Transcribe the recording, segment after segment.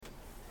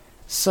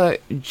So,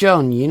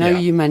 John, Yeah.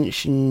 you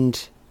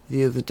mentioned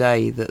the other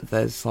day that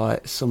there's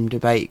like some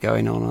debate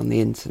going on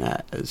the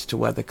internet as to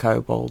whether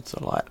kobolds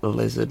are like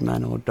lizard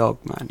men or dog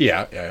men.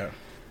 Yeah.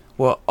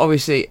 Well,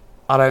 obviously,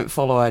 I don't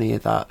follow any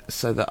of that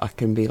so that I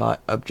can be like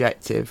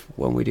objective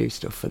when we do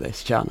stuff for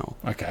this channel.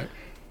 Okay.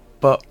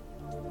 But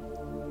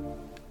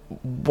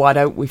why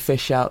don't we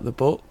fish out the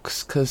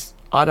books? Because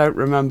I don't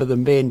remember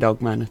them being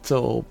dog men at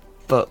all.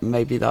 But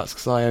maybe that's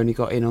because I only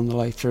got in on the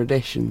later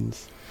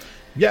editions.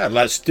 Yeah,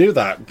 let's do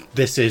that.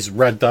 This is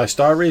Red Dice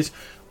Diaries.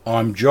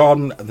 I'm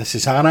John. This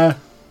is Hannah.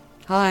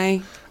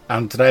 Hi.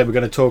 And today we're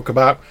going to talk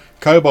about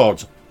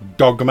kobolds,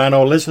 dog men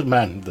or lizard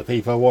men. The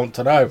people want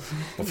to know.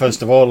 But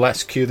first of all,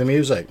 let's cue the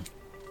music.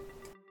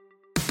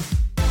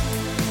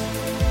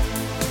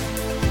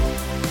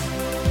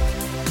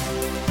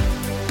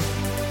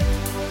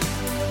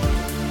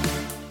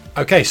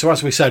 Okay, so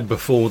as we said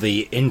before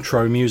the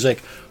intro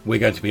music, we're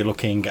going to be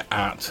looking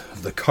at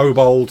the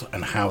kobold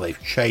and how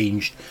they've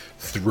changed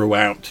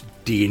throughout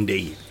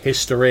D&D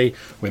history.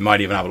 We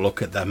might even have a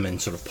look at them in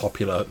sort of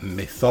popular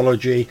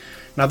mythology.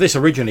 Now, this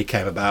originally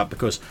came about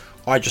because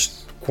I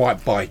just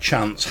quite by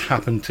chance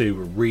happened to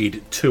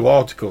read two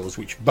articles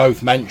which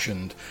both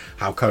mentioned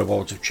how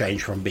kobolds have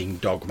changed from being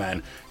dog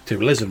men to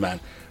lizard men.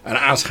 And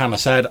as Hannah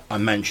said, I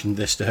mentioned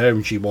this to her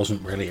and she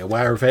wasn't really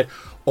aware of it.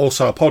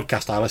 Also, a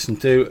podcast I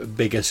listened to,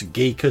 Biggest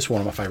Geekus,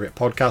 one of my favourite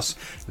podcasts,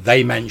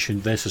 they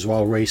mentioned this as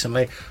well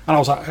recently. And I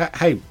was like,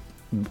 hey,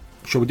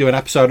 should we do an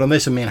episode on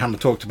this? And me and Hannah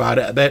talked about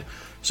it a bit.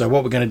 So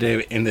what we're going to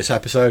do in this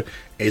episode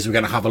is we're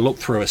going to have a look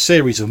through a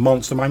series of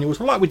monster manuals,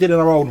 like we did in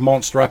our old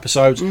monster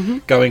episodes,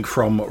 going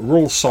from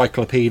Rules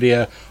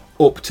Cyclopedia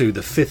up to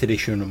the 5th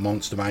edition of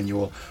Monster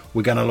Manual.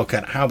 We're going to look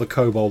at how the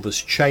kobold has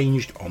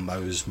changed on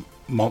those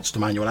monster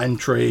manual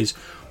entries,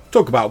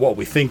 talk about what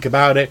we think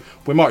about it.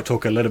 We might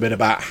talk a little bit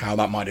about how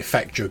that might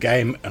affect your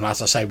game, and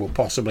as I say, we'll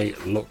possibly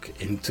look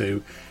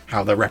into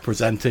how they're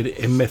represented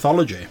in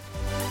mythology.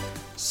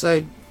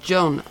 So,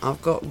 John,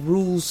 I've got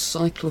Rules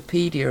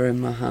Cyclopedia in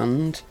my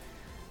hand.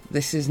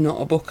 This is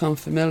not a book I'm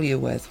familiar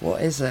with.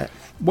 What is it?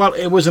 Well,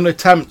 it was an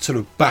attempt sort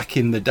of back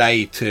in the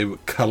day to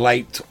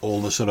collate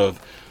all the sort of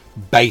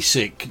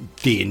basic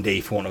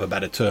D&D, for want of a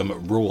better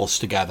term, rules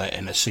together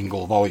in a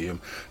single volume,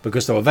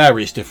 because there were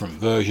various different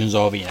versions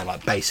of it,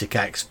 like Basic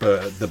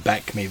Expert, the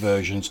Beckme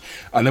versions,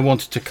 and they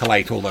wanted to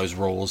collate all those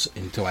rules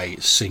into a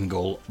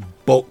single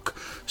book,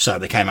 so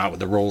they came out with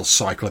the Rules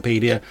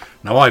Cyclopedia.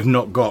 Now, I've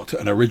not got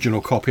an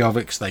original copy of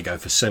it because they go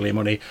for silly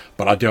money,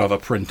 but I do have a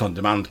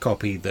print-on-demand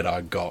copy that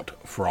I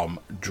got from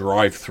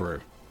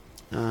Drive-Thru.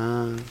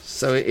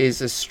 So it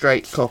is a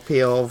straight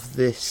copy of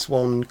this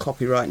one,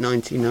 copyright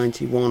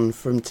 1991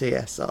 from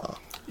TSR.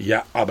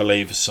 Yeah, I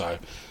believe so.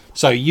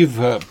 So you've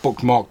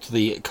bookmarked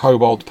the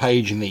kobold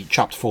page in the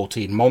chapter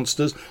 14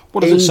 monsters.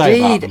 What does it say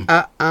about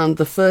them? And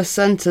the first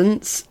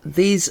sentence,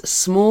 these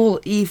small,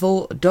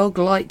 evil,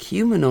 dog-like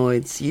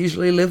humanoids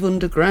usually live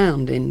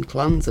underground in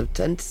clans of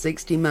 10 to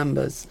 60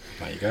 members.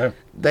 There you go.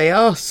 They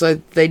are, so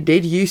they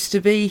did used to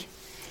be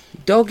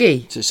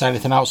doggy. Does it say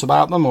anything else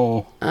about them,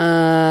 or?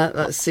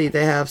 Let's see,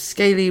 they have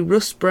scaly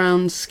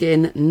rust-brown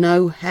skin,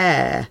 no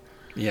hair.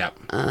 Yeah.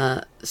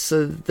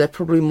 So they're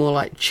probably more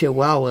like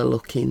Chihuahua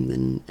looking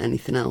than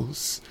anything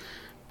else.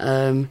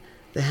 They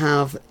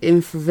have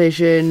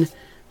infravision,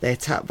 they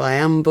attack by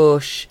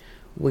ambush.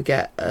 We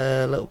get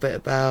a little bit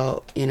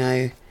about,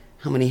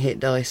 how many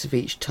hit dice of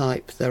each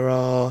type there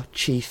are,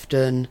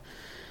 chieftain.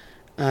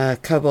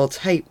 Kobolds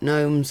hate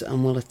gnomes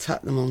and will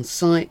attack them on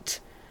sight.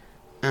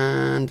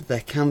 And there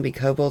can be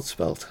kobold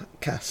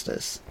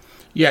spellcasters.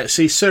 Yeah,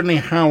 see, certainly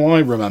how I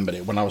remembered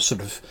it when I was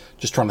sort of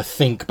just trying to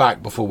think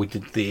back before we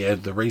did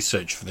the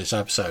research for this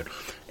episode,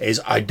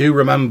 is I do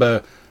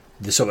remember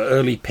the sort of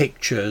early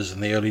pictures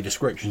and the early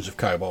descriptions of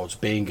kobolds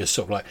being as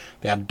sort of like,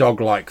 they had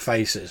dog-like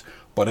faces,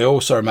 but I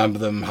also remember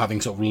them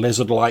having sort of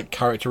lizard-like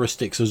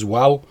characteristics as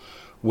well,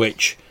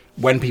 which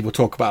when people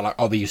talk about like,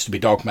 oh, they used to be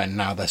dogmen,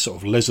 now they're sort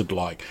of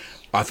lizard-like,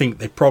 I think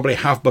they probably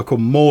have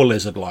become more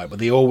lizard-like, but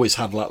they always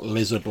had like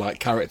lizard-like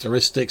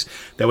characteristics.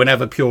 They were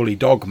never purely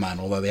dogmen,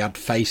 although they had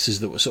faces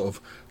that were sort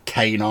of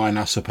canine,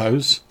 I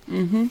suppose.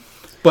 Mm-hmm.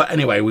 But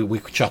anyway, we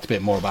could chat a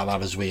bit more about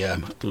that as we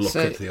look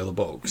at the other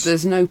books.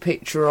 There's no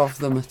picture of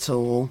them at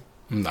all.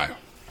 No.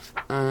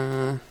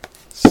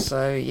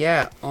 So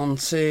yeah, on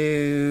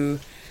to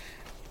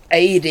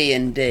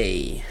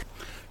AD&D.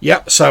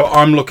 Yep, so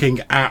I'm looking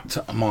at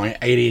my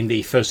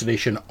AD&D First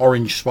Edition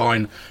Orange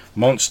Spine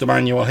Monster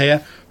Manual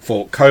here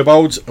for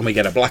kobolds, and we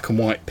get a black and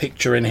white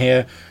picture in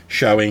here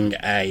showing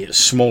a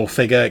small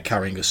figure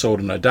carrying a sword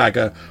and a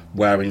dagger,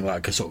 wearing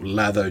like a sort of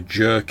leather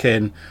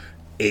jerkin.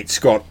 It's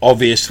got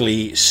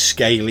obviously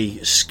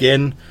scaly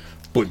skin,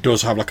 but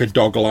does have like a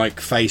dog-like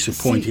face with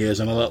pointy ears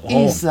and a little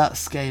horn. Is that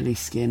scaly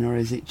skin or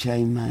is it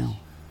chainmail?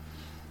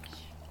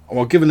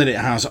 Well, given that it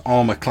has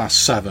armour class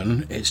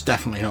 7, it's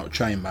definitely not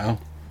chainmail.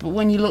 But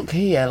when you look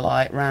here,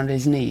 like, round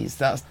his knees,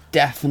 that's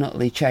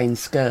definitely chain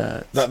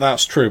skirts.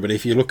 That's true, but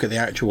if you look at the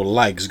actual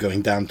legs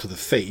going down to the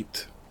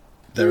feet,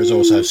 there is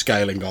also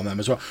scaling on them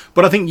as well.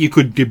 But I think you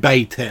could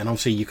debate it, and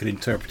obviously you could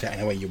interpret it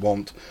any way you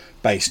want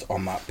based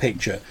on that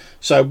picture.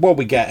 So what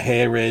we get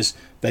here is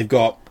they've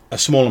got a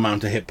small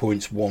amount of hit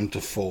points, 1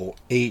 to 4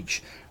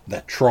 each.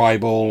 They're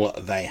tribal,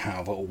 they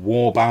have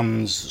war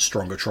bands,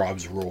 stronger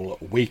tribes rule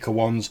weaker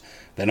ones.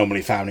 They're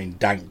normally found in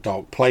dank,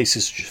 dark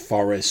places such as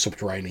forests,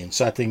 subterranean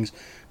settings.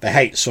 They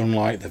hate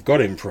sunlight, they've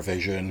got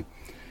improvision.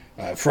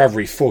 For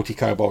every 40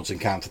 kobolds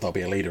encountered, there'll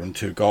be a leader and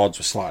 2 guards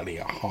with slightly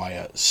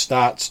higher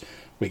stats.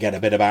 We get a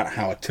bit about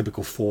how a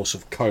typical force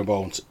of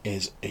kobolds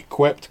is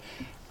equipped.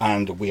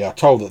 And we are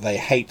told that they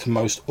hate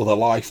most other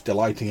life,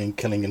 delighting in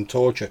killing and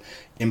torture,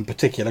 in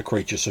particular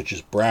creatures such as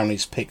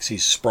brownies,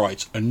 pixies,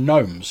 sprites and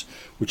gnomes,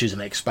 which is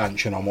an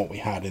expansion on what we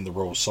had in the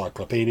Rules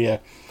Cyclopedia.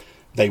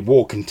 They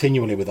war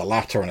continually with the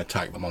latter and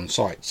attack them on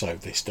sight, so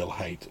they still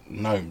hate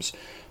gnomes.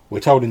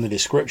 We're told in the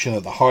description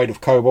that the hide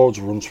of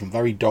kobolds runs from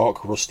very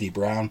dark rusty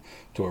brown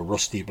to a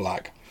rusty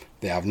black.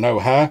 They have no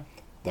hair,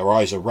 their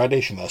eyes are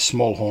reddish and their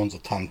small horns are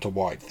tanned to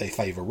white. They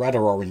favour red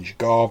or orange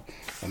garb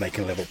and they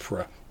can live up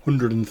for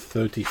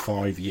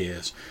 135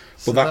 years.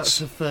 So that's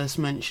the first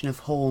mention of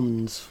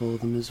horns for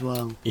them as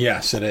well.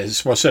 Yes, it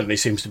is. Well, it certainly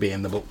seems to be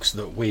in the books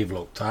that we've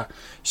looked at.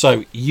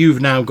 So you've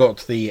now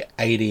got the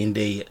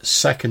AD&D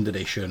 2nd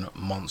edition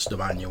monster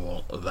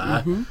manual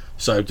there.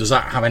 So does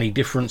that have any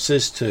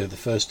differences to the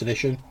 1st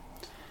edition?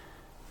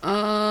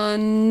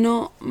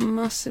 Not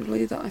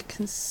massively that I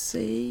can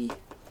see.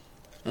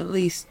 At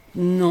least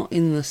not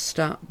in the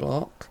stat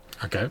block.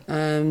 Okay.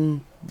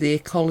 The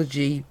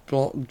ecology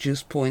block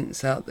just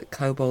points out that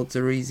kobolds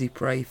are easy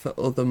prey for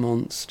other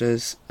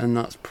monsters, and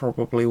that's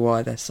probably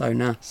why they're so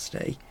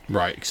nasty.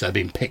 Right, because they're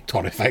being picked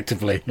on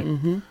effectively.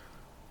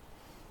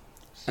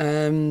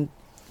 Then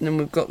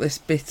we've got this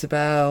bit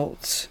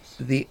about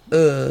the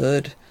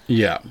Erd,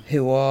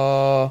 who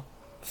are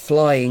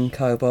flying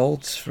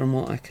kobolds, from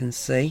what I can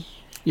see.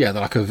 Yeah,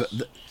 they're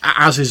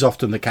as is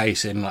often the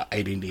case in like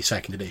AD&D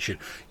 2nd edition,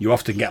 you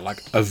often get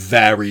like a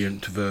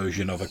variant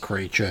version of a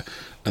creature,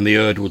 and the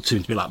Erd would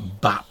seem to be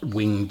like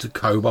bat-winged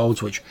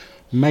kobolds, which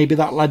maybe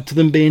that led to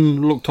them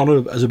being looked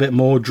on as a bit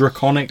more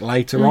draconic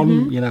later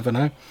on. You never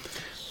know.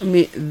 I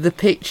mean, the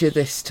picture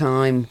this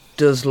time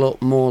does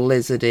look more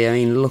lizardy. I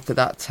mean, look at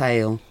that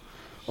tail.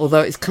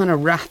 Although it's kind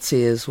of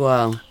ratty as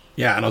well.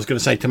 Yeah, and I was going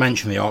to say, to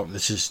mention the art,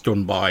 this is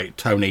done by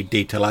Tony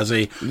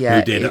DiTerlazzi, yeah,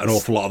 who did an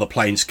awful lot of the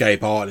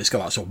Planescape art. It's got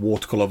that sort of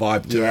watercolour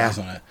vibe to it,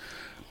 hasn't it?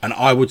 And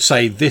I would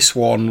say this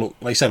one,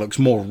 like I say, looks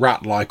more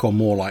rat-like or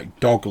more like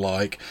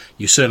dog-like.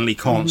 You certainly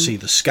can't see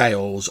the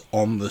scales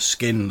on the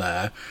skin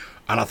there.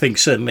 And I think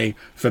certainly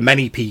for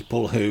many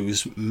people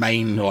whose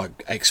main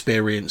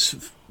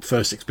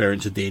first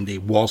experience of D&D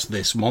was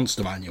this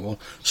monster manual,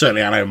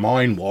 certainly I know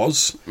mine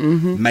was,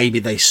 maybe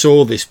they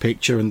saw this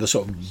picture and the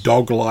sort of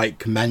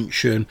dog-like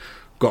mention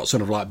got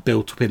sort of like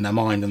built up in their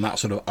mind, and that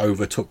sort of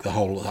overtook the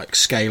whole like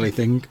scaly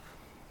thing.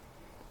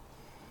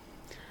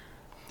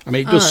 I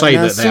mean, it does say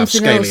that they have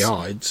scaly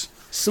hides.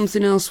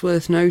 Something else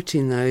worth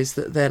noting, though, is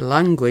that their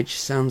language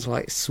sounds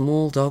like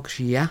small dogs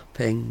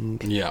yapping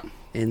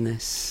in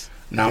this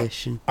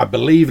edition. I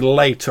believe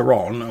later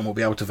on, and we'll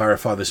be able to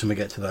verify this when we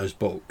get to those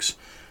books,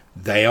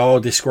 they are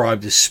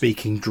described as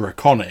speaking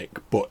Draconic,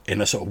 but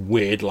in a sort of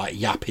weird, like,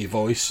 yappy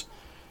voice.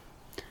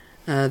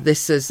 This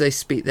says they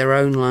speak their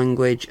own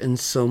language, and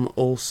some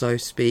also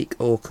speak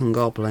Orc and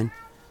Goblin.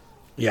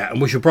 Yeah,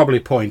 and we should probably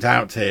point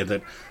out here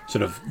that,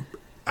 sort of,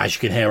 as you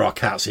can hear, our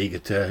cat's eager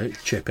to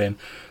chip in,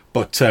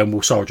 but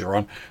we'll soldier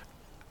on.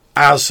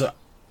 As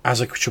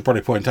I should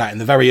probably point out, in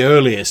the very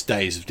earliest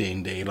days of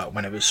D&D, like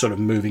when it was sort of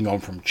moving on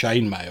from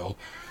chainmail,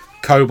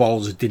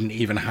 kobolds didn't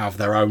even have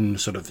their own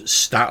sort of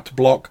stat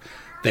block.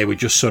 They were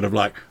just sort of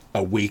like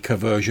a weaker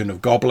version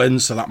of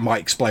goblins, so that might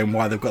explain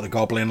why they've got the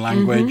goblin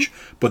language,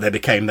 but they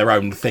became their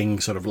own thing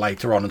sort of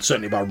later on, and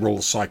certainly by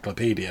Rules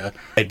Cyclopedia,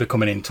 they'd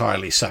become an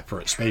entirely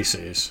separate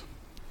species.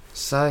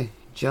 So,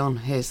 John,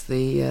 here's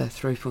the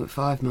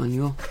 3.5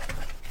 manual.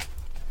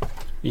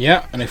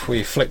 Yeah, and if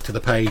we flick to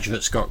the page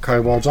that's got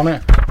kobolds on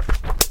it,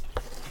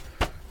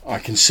 I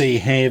can see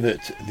here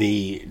that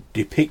the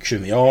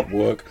depiction, the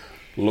artwork,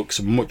 looks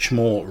much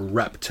more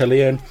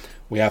reptilian.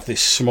 We have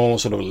this small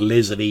sort of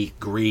lizardy,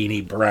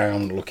 greeny,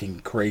 brown looking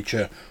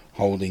creature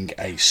holding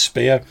a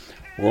spear.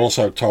 We're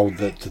also told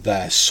that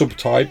their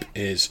subtype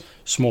is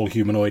small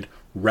humanoid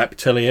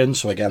reptilian,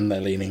 so again they're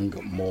leaning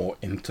more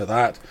into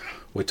that.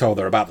 We're told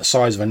they're about the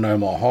size of a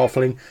gnome or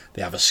halfling.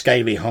 They have a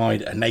scaly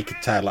hide, a naked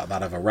tail like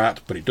that of a rat,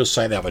 but it does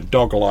say they have a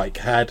dog-like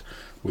head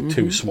with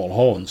two small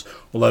horns,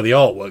 although the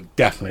artwork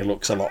definitely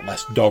looks a lot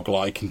less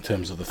dog-like in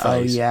terms of the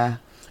face. Oh, yeah.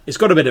 It's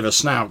got a bit of a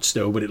snout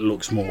still, but it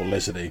looks more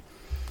lizardy.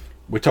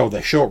 We're told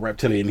they're short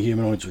reptilian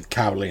humanoids with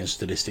cowardly and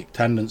sadistic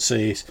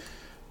tendencies.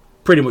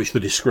 Pretty much the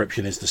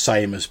description is the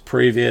same as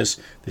previous.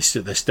 They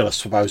still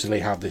supposedly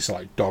have this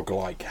like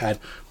dog-like head,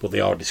 but they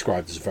are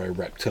described as very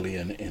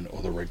reptilian in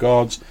other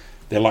regards.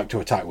 They like to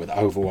attack with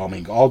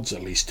overwhelming odds,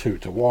 at least 2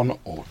 to 1,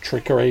 or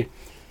trickery.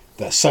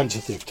 They're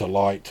sensitive to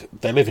light.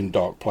 They live in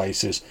dark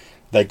places.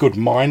 They're good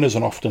miners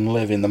and often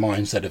live in the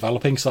mines they're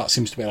developing, so that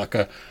seems to be like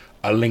a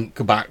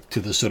link back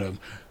to the sort of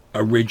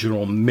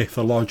original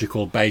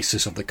mythological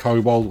basis of the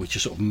kobold, which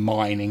is sort of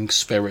mining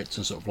spirits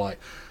and sort of like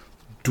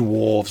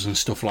dwarves and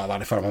stuff like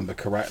that, if I remember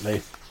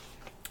correctly.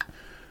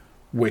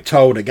 We're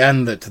told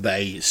again that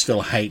they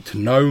still hate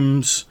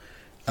gnomes,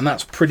 and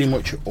that's pretty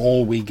much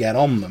all we get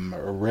on them,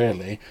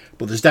 really.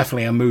 But there's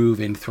definitely a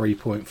move in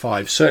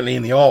 3.5, certainly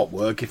in the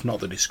artwork, if not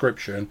the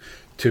description,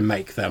 to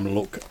make them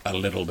look a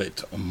little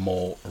bit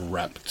more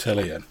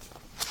reptilian.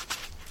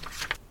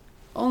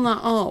 On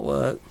that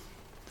artwork,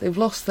 they've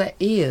lost their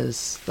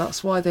ears.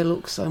 That's why they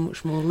look so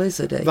much more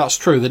lizardy. That's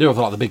true. They do have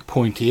like the big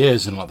pointy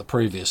ears in like the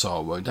previous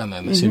artwork, don't they?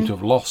 And they seem to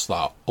have lost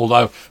that.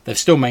 Although they've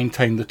still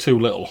maintained the two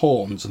little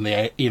horns and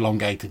the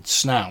elongated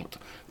snout.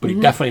 But it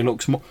definitely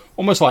looks more,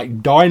 almost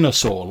like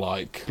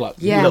dinosaur-like,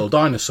 little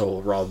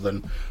dinosaur rather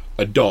than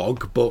a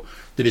dog. But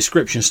the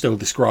description still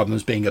described them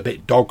as being a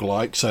bit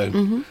dog-like.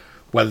 So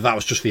whether that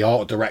was just the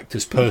art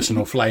director's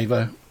personal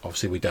flavour,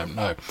 obviously we don't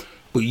know.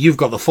 But you've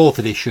got the 4th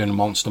edition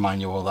Monster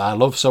Manual there,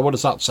 love. So what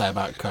does that say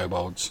about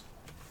kobolds?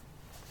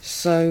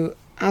 So,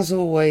 as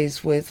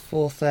always with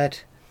 4th ed,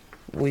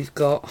 we've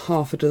got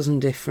half a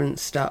dozen different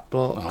stat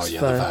blocks the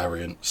for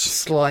variants.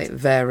 slight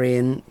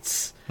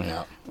variants.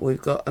 Yeah.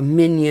 We've got a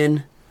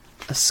minion,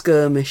 a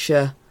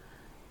skirmisher,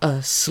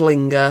 a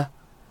slinger,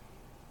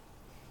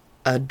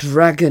 a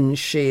dragon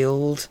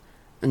shield,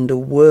 and a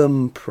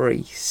worm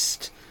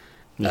priest.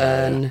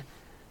 And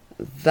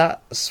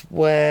that's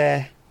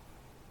where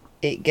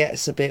it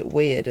gets a bit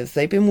weird. Have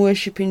they been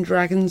worshipping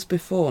dragons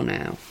before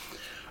now?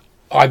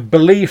 I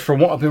believe from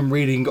what I've been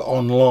reading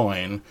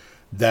online,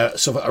 that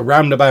sort of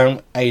around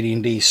about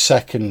AD&D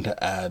 2nd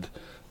ed,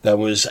 there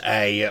was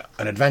an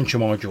adventure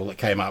module that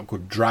came out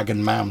called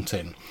Dragon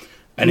Mountain.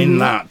 And in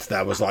that,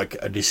 there was like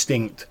a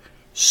distinct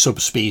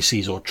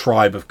subspecies or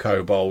tribe of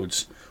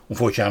kobolds.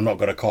 Unfortunately, I've not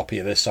got a copy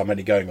of this, so I'm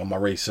only going on my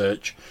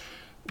research,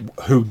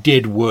 who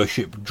did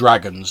worship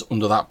dragons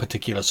under that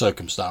particular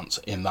circumstance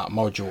in that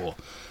module.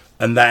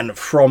 And then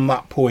from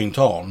that point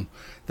on,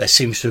 there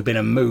seems to have been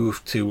a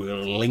move to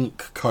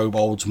link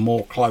kobolds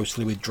more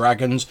closely with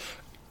dragons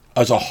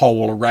as a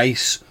whole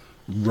race,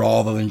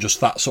 rather than just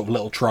that sort of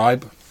little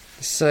tribe.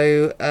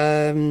 So,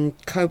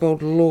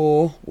 kobold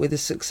lore, with a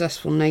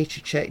successful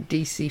nature check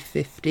DC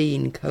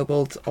 15,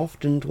 kobolds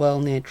often dwell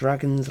near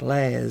dragons'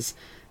 lairs,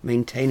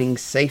 maintaining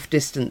safe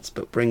distance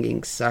but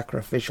bringing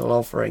sacrificial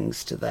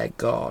offerings to their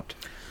god.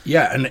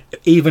 Yeah, and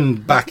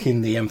even back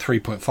in the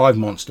M3.5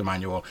 Monster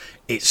Manual,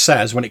 it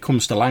says, when it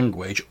comes to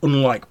language,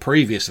 unlike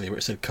previously where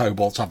it said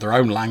kobolds have their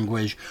own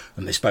language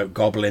and they spoke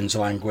goblins'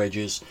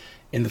 languages,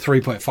 in the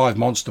 3.5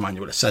 Monster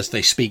Manual it says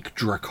they speak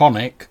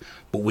Draconic,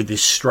 but with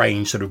this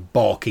strange sort of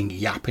barking,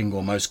 yapping,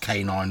 almost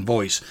canine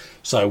voice.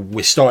 So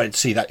we're starting to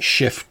see that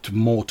shift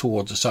more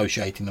towards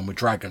associating them with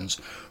dragons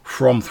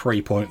from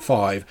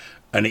 3.5,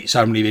 and it's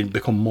only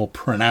become more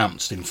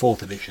pronounced in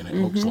 4th edition, it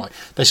looks like.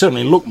 They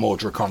certainly look more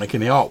draconic in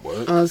the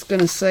artwork. I was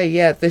going to say,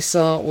 yeah, this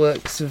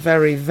artwork's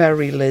very,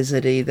 very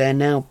lizardy. They're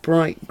now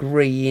bright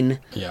green.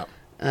 Yeah.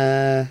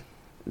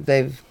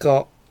 They've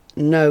got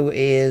no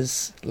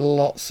ears,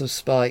 lots of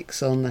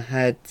spikes on the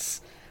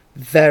heads,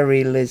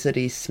 very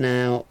lizardy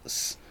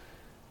snouts.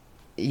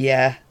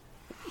 Yeah,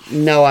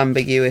 no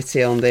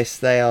ambiguity on this.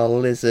 They are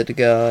lizard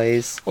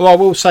guys. Well, I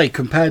will say,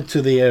 compared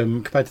to the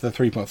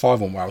 3.5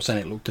 one, where I was saying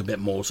it looked a bit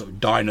more sort of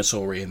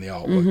dinosaur-y in the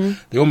artwork,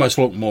 they almost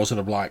look more sort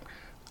of like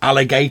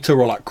alligator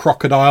or like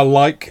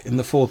crocodile-like in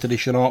the 4th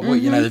edition artwork.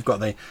 You know, they've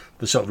got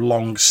the sort of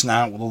long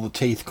snout with all the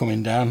teeth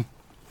coming down.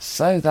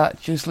 So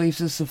that just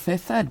leaves us a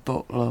 5th ed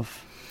book,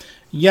 love.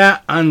 Yeah,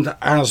 and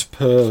as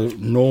per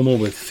normal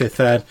with 5th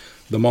ed,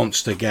 the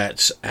monster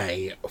gets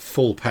a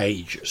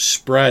full-page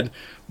spread.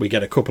 We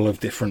get a couple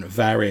of different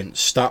variant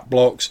stat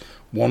blocks,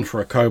 one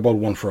for a kobold,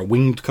 one for a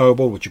winged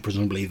kobold, which are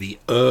presumably the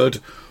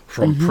Erd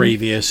from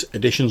previous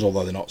editions,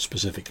 although they're not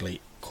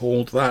specifically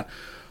called that.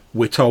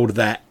 We're told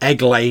they're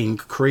egg-laying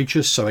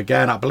creatures, so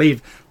again, I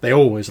believe they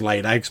always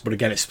laid eggs, but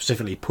again, it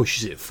specifically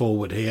pushes it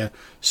forward here,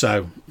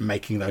 so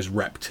making those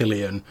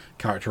reptilian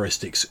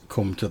characteristics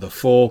come to the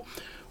fore.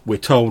 We're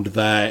told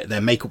they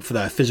make up for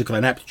their physical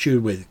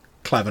ineptitude with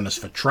cleverness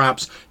for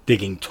traps,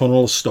 digging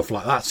tunnels, stuff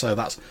like that. So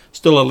that's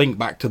still a link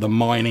back to the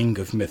mining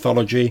of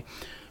mythology.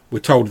 We're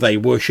told they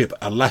worship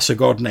a lesser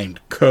god named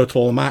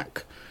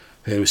Kurtulmak,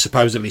 who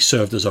supposedly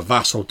served as a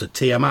vassal to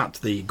Tiamat,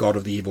 the god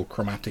of the evil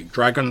chromatic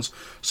dragons.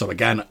 So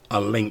again,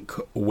 a link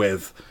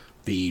with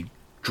the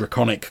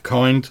draconic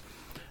kind.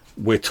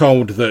 We're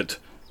told that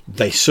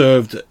they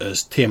served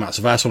as Tiamat's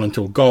vassal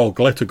until Garl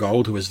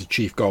Glittergold, who is the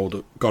chief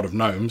god of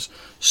gnomes,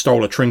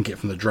 stole a trinket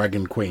from the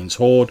Dragon Queen's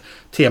hoard.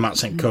 Tiamat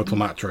sent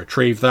Kurtulmak to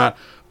retrieve that,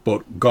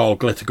 but Garl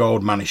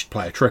Glittergold managed to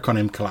play a trick on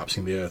him,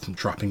 collapsing the earth and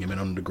trapping him in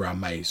an underground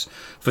maze.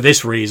 For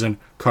this reason,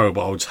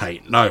 kobolds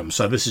hate gnomes.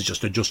 So this is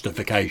just a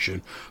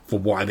justification for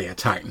why they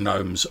attack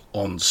gnomes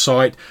on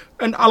sight.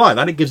 And I like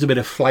that. It gives a bit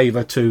of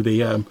flavour to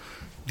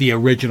the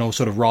original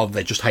sort of, rather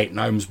they just hate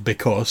gnomes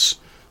because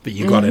that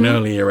you got in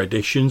earlier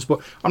editions. But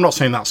I'm not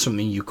saying that's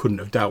something you couldn't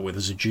have dealt with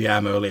as a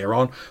GM earlier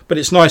on, but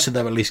it's nice that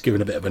they've at least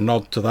given a bit of a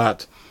nod to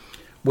that.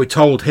 We're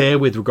told here,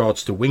 with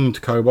regards to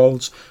winged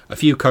kobolds, a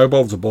few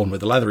kobolds are born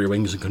with leathery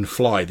wings and can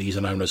fly. These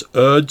are known as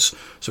urds,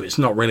 so it's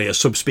not really a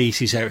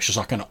subspecies here, it's just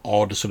like an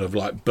odd sort of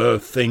like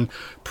birth thing.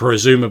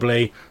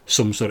 Presumably,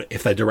 some sort of,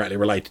 if they're directly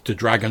related to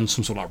dragons,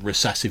 some sort of like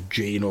recessive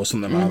gene or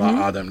something like that,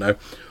 I don't know.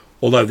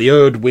 Although the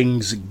Erd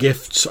Wings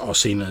gifts are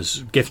seen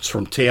as gifts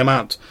from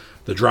Tiamat,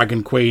 the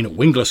Dragon Queen,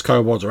 wingless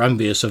kobolds are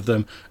envious of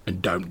them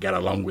and don't get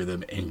along with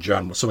them in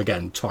general. So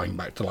again, tying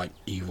back to like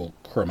evil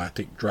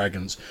chromatic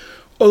dragons.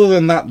 Other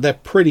than that, they're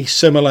pretty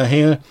similar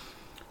here.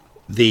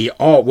 The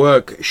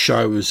artwork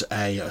shows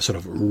a sort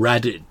of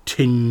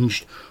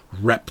red-tinged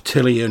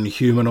reptilian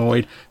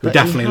humanoid who But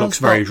definitely looks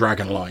very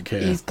dragon-like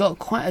here. He's got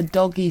quite a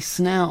doggy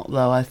snout,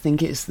 though. I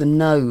think it's the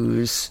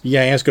nose.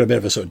 Yeah, he has got a bit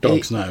of a sort of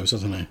dog's nose,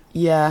 hasn't he?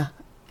 Yeah,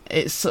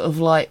 it's sort of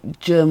like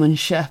German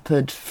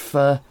Shepherd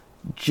for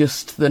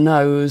just the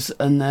nose,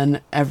 and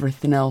then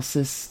everything else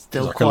is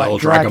still like quite a little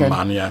dragon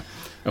man, yeah.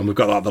 And we've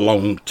got like the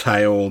long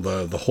tail,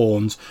 the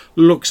horns.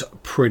 Looks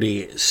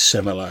pretty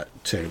similar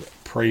to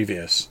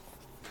previous.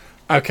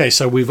 Okay,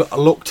 so we've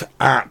looked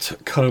at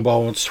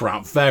kobolds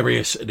throughout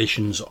various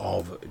editions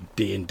of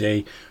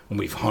D&D, and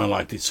we've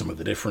highlighted some of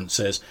the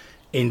differences.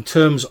 In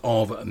terms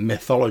of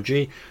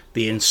mythology,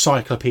 the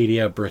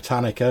Encyclopedia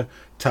Britannica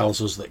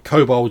tells us that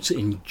kobolds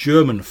in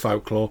German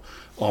folklore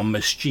are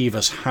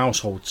mischievous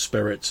household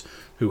spirits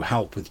who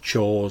help with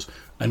chores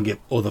and give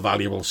other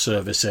valuable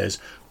services,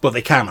 but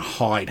they can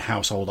hide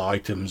household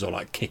items or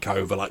like kick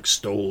over like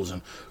stools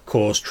and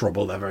cause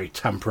trouble. They're very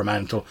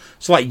temperamental.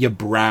 It's like your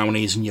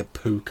brownies and your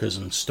pukas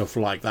and stuff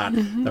like that.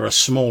 They're a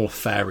small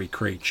fairy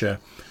creature.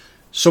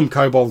 Some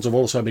kobolds have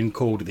also been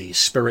called the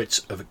spirits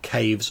of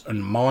caves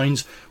and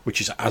mines,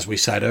 which is, as we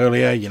said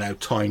earlier, you know,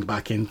 tying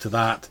back into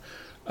that.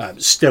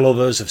 Still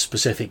others have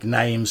specific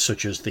names,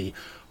 such as the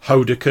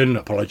Hodeken,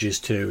 apologies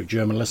to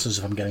German listeners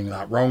if I'm getting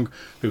that wrong,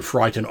 who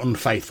frighten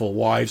unfaithful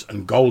wives,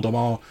 and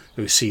Goldemar,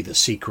 who see the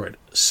secret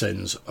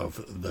sins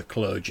of the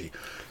clergy.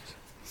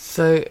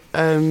 So,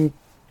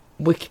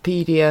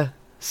 Wikipedia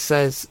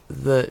says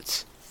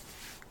that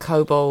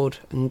kobold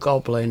and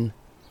goblin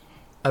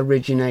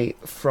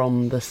originate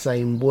from the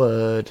same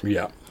word.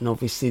 Yeah. And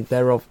obviously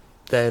they're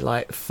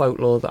like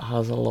folklore that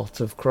has a lot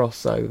of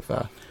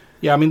crossover.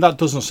 Yeah, I mean, that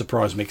doesn't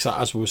surprise me, because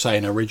as we were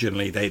saying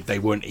originally, they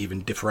weren't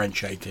even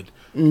differentiated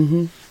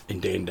in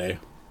D&D.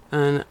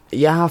 And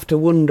you have to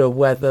wonder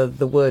whether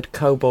the word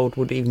kobold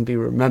would even be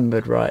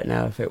remembered right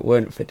now if it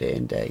weren't for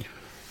D&D.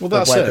 Well,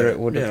 that's whether it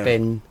would have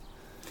been...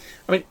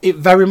 I mean, it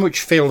very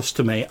much feels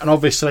to me, and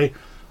obviously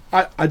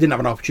I didn't have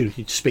an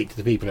opportunity to speak to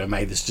the people who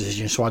made this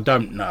decision, so I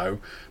don't know,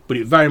 but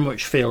it very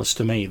much feels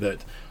to me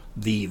that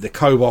the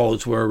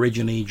kobolds were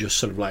originally just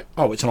sort of like,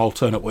 oh, it's an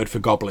alternate word for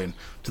goblin,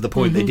 to the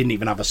point they didn't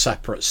even have a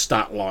separate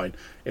stat line.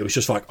 It was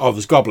just like, oh,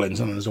 there's goblins,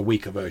 and then there's a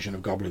weaker version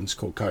of goblins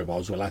called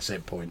kobolds with less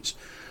hit points.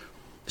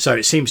 So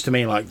it seems to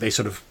me like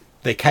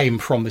they came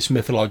from this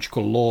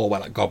mythological lore where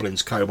like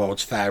goblins,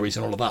 kobolds, fairies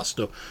and all of that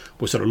stuff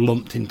were sort of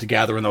lumped in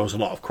together, and there was a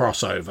lot of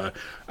crossover.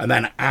 And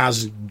then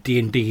as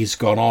D&D's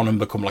gone on and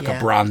become like a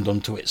brand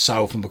unto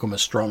itself and become a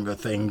stronger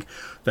thing,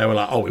 they were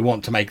like, oh, we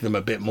want to make them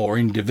a bit more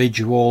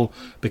individual,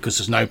 because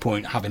there's no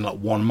point having like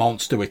one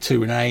monster with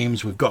two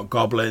names. We've got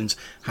goblins,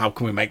 how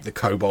can we make the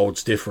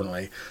kobolds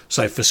differently?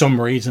 So for some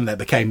reason they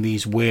became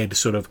these weird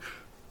sort of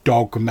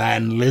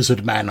dogmen,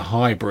 lizardmen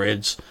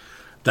hybrids.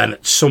 Then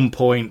at some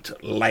point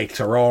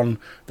later on,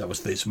 there was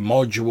this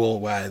module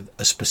where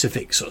a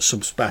specific sort of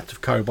subset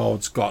of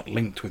kobolds got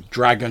linked with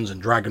dragons and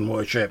dragon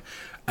worship,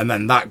 and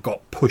then that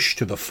got pushed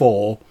to the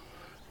fore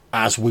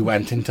as we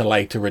went into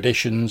later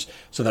editions.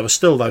 So there were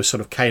still those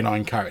sort of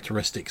canine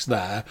characteristics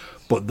there,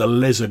 but the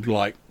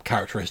lizard-like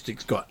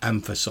characteristics got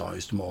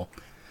emphasised more.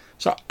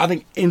 So I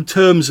think in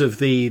terms of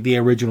the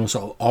original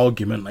sort of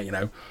argument, like, you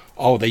know,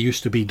 oh, they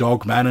used to be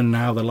dogmen and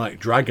now they're like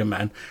dragon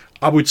men,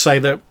 I would say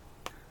that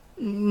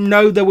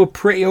no, they were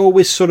pretty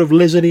always sort of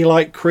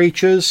lizardy-like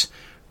creatures.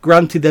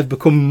 Granted, they've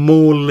become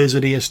more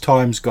lizardy as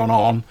time's gone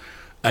on.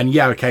 And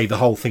yeah, okay, the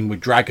whole thing with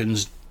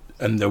dragons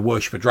and the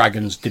worship of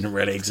dragons didn't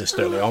really exist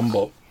early on,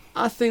 but...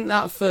 I think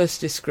that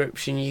first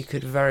description, you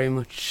could very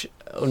much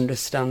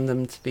understand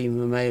them to be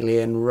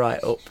mammalian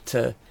right up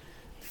to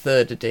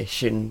 3rd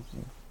edition.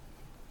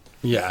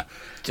 Yeah.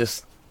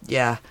 Just,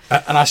 yeah.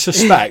 And I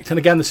suspect, and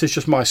again, this is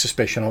just my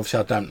suspicion, obviously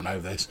I don't know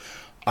this,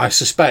 I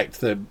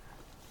suspect that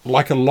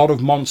like a lot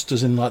of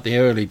monsters in like the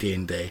early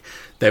D&D,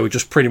 they were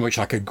just pretty much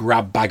like a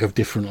grab bag of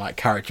different like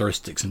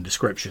characteristics and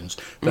descriptions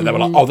that they were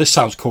like, oh, this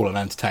sounds cool and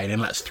entertaining,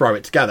 let's throw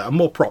it together. And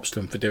more props to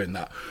them for doing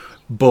that.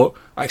 But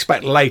I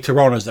expect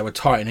later on, as they were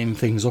tightening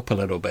things up a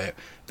little bit,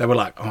 they were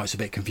like, oh, it's a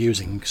bit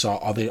confusing. So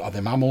are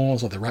they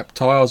mammals? Are they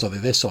reptiles? Are they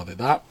this? Are they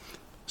that?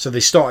 So they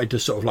started to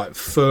sort of like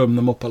firm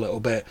them up a little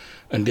bit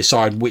and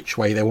decide which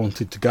way they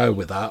wanted to go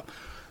with that.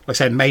 Like I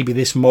said, maybe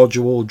this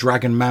module,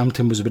 Dragon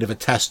Mountain, was a bit of a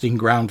testing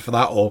ground for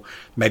that, or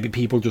maybe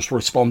people just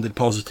responded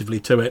positively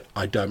to it.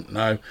 I don't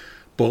know.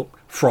 But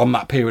from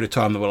that period of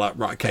time, they were like,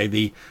 right, okay,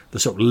 the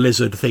sort of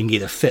lizard thing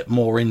either fit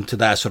more into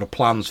their sort of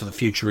plans for the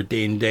future of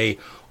D&D,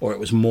 or it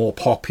was more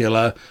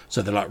popular.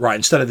 So they're like, right,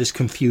 instead of this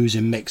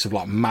confusing mix of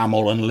like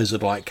mammal and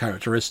lizard-like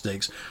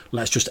characteristics,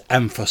 let's just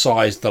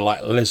emphasise the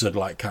like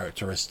lizard-like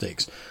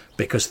characteristics.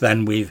 Because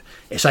then we've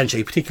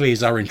essentially, particularly as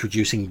they're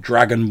introducing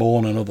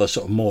Dragonborn and other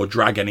sort of more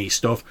dragon-y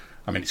stuff,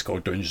 I mean, it's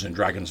called Dungeons and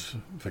Dragons,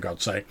 for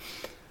God's sake.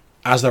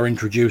 As they're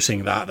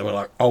introducing that, they were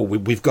like, oh,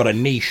 we've got a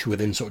niche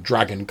within sort of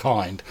dragon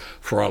kind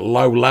for a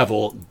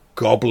low-level,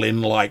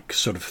 goblin-like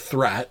sort of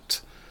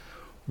threat,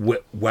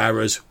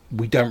 whereas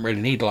we don't really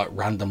need, like,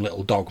 random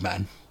little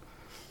dogmen.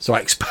 So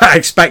I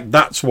expect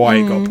that's why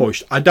it got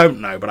pushed. I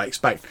don't know, but I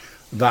expect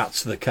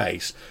that's the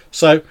case.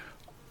 So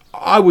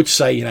I would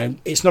say, you know,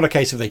 it's not a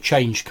case of they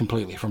changed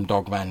completely from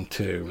dogmen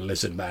to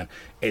lizardmen.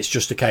 It's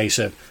just a case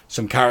of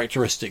some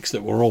characteristics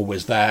that were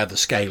always there, the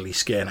scaly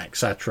skin,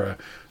 etc.,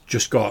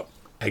 just got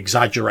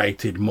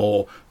exaggerated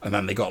more, and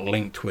then they got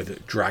linked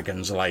with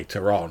dragons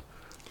later on.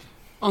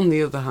 On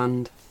the other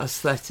hand,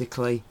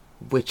 aesthetically,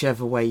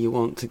 whichever way you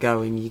want to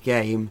go in your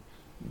game,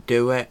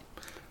 do it.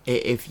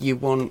 If you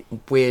want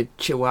weird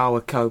chihuahua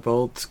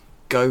kobolds,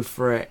 go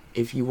for it.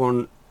 If you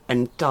want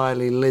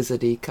entirely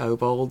lizardy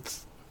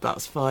kobolds,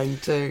 that's fine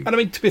too. And I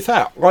mean, to be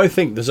fair, I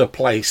think there's a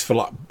place for,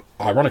 like,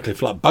 ironically,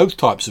 for like both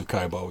types of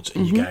kobolds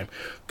in your game.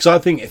 Because I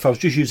think if I was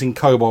just using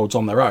kobolds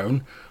on their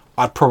own,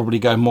 I'd probably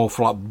go more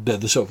for like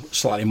the sort of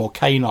slightly more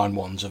canine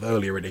ones of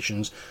earlier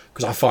editions,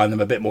 because I find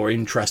them a bit more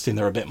interesting.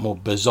 They're a bit more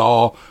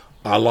bizarre.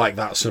 I like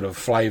that sort of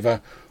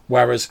flavour.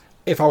 Whereas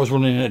if I was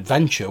running an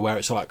adventure where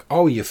it's like,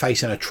 oh, you're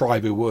facing a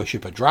tribe who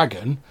worship a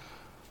dragon,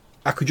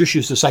 I could just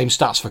use the same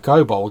stats for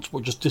kobolds,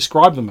 but just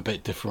describe them a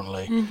bit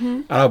differently.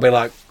 And I'll be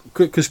like,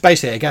 because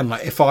basically, again,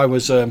 like if I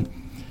was when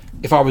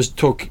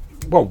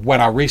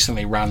I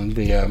recently ran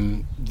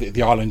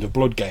the Island of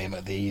Blood game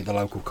at the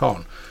local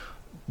con,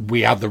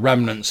 we had the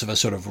remnants of a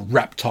sort of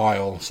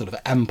reptile sort of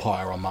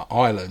empire on that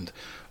island,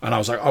 and I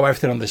was like, oh,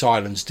 everything on this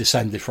island's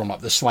descended from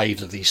like the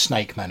slaves of these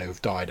snake men who've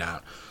died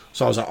out.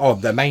 So I was like, oh,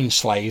 their main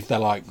slave, they're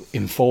like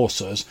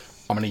enforcers,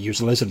 I'm going to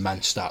use lizard men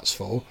stats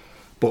for.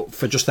 But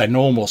for just their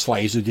normal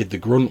slaves who did the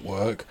grunt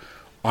work,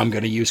 I'm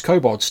going to use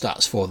kobold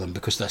stats for them,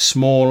 because they're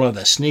smaller,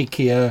 they're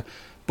sneakier,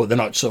 but they're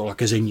not sort of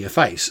like as in your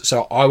face.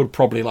 So I would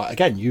probably, like,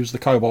 again, use the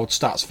kobold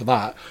stats for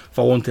that if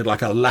I wanted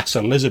like a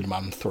lesser lizard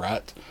man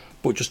threat,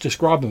 but just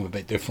describe them a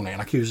bit differently.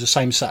 And I could use the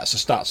same sets of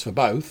stats for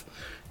both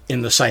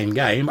in the same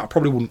game. I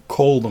probably wouldn't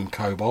call them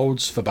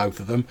kobolds for both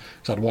of them,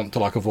 because I'd want to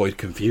like avoid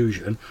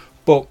confusion.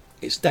 But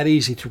it's dead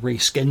easy to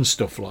reskin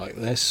stuff like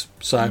this,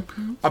 so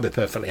I'd be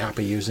perfectly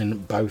happy using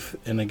both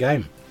in a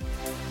game.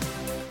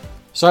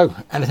 So,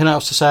 anything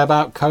else to say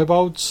about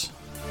kobolds?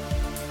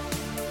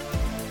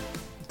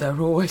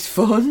 They're always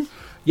fun.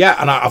 Yeah,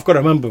 and I've got to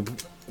remember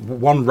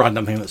one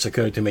random thing that's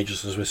occurred to me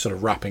just as we're sort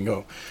of wrapping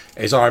up,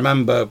 is I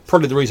remember,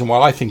 probably the reason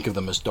why I think of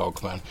them as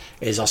dogmen,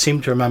 is I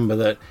seem to remember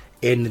that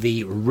in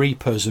the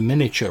Reaper's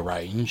miniature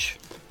range...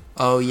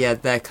 Oh yeah,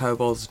 their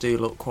kobolds do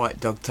look quite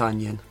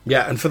Dogtanian.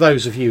 Yeah, and for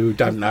those of you who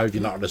don't know, you've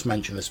not just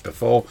mentioned this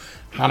before,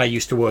 Hannah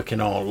used to work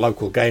in our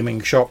local gaming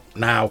shop,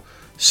 now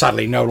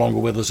sadly no longer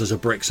with us as a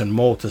bricks and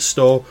mortar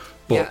store,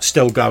 but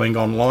still going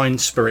online,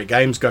 Spirit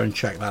Games, go and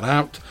check that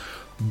out.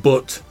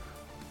 But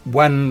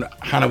when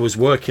Hannah was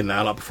working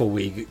there, like before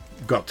we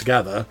got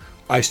together,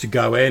 I used to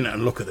go in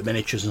and look at the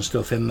miniatures and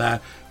stuff in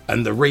there,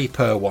 and the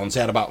Reaper ones, they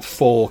had about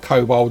 4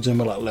 kobolds in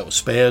with like little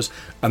spears,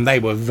 and they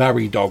were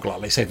very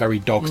dog-like, they say very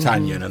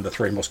Dogtanian, and the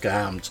 3 Musket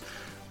Hounds,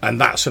 and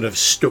that sort of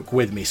stuck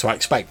with me, so I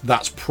expect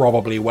that's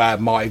probably where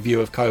my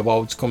view of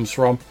kobolds comes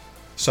from.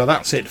 So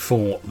that's it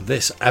for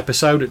this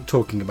episode,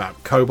 talking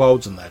about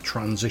kobolds and their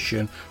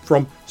transition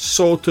from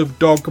sort of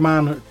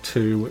dogman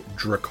to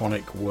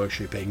draconic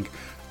worshipping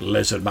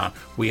lizardman.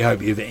 We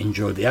hope you've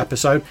enjoyed the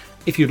episode.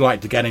 If you'd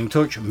like to get in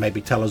touch, maybe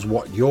tell us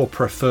what your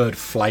preferred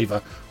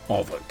flavour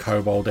of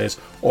kobold is,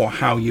 or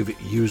how you've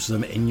used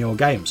them in your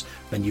games,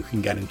 then you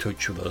can get in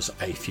touch with us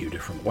a few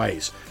different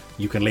ways.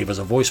 You can leave us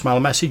a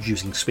voicemail message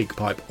using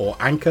SpeakPipe or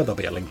Anchor, there'll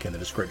be a link in the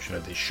description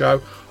of this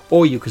show,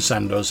 or you can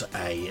send us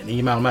an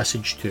email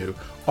message to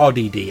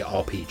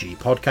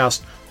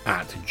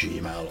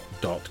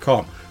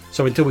rddrpgpodcast@gmail.com.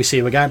 So until we see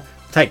you again,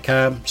 take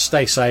care,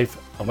 stay safe,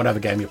 and whatever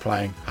game you're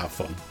playing, have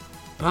fun.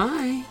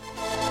 Bye.